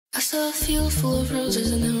saw a field full of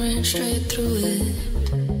roses and I ran straight through it.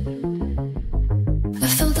 I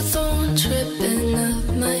felt the thorns ripping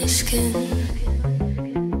up my skin.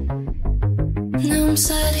 Now I'm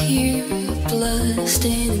sat here, blood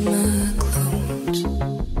staining my clothes.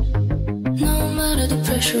 Now I'm out of the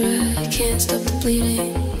pressure, I can't stop the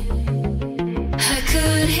bleeding. I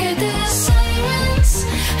could hear the sirens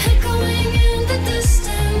echoing in the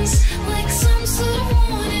distance, like some sort of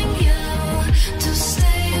warning yell to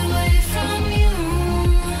stay away from you.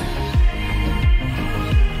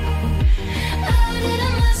 I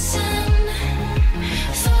didn't listen,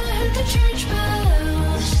 thought I heard the church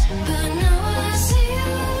bells, but now I see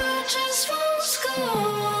you were just fool's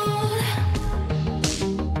gold.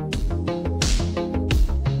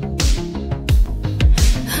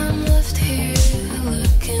 I'm left here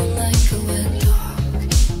looking like a wet dog,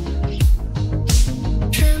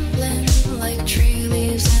 trembling like tree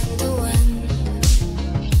leaves in the wind.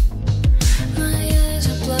 My eyes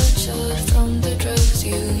are bloodshot from the drugs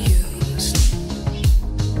you used.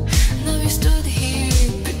 Now you stood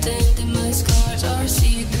here pretending my scars are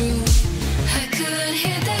see-through. I could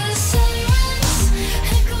hear the sirens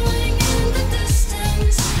echoing in the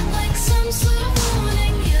distance, like some sort of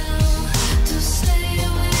warning yell to stay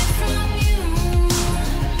away from you.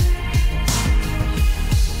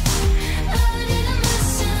 I didn't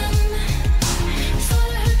listen,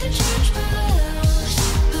 thought I heard the church bells,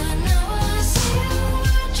 but now I see you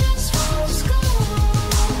were just fool's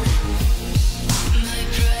gold. My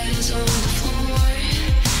pride is on the floor,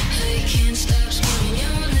 I can't stop screaming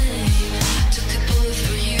your name. Took a bullet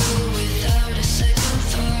for you without a second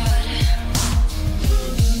thought.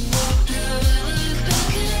 Now I look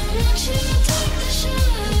back and I want you to take the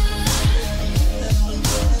shot.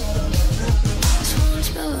 Swans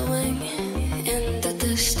bellowing in the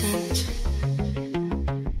distance,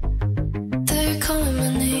 they're calling my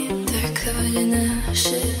name, they're covered in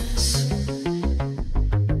ashes.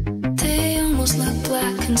 They almost look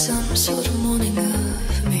black in some sort of mourning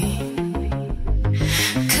of me.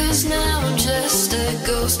 'Cause now I'm just a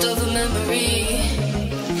ghost of a memory.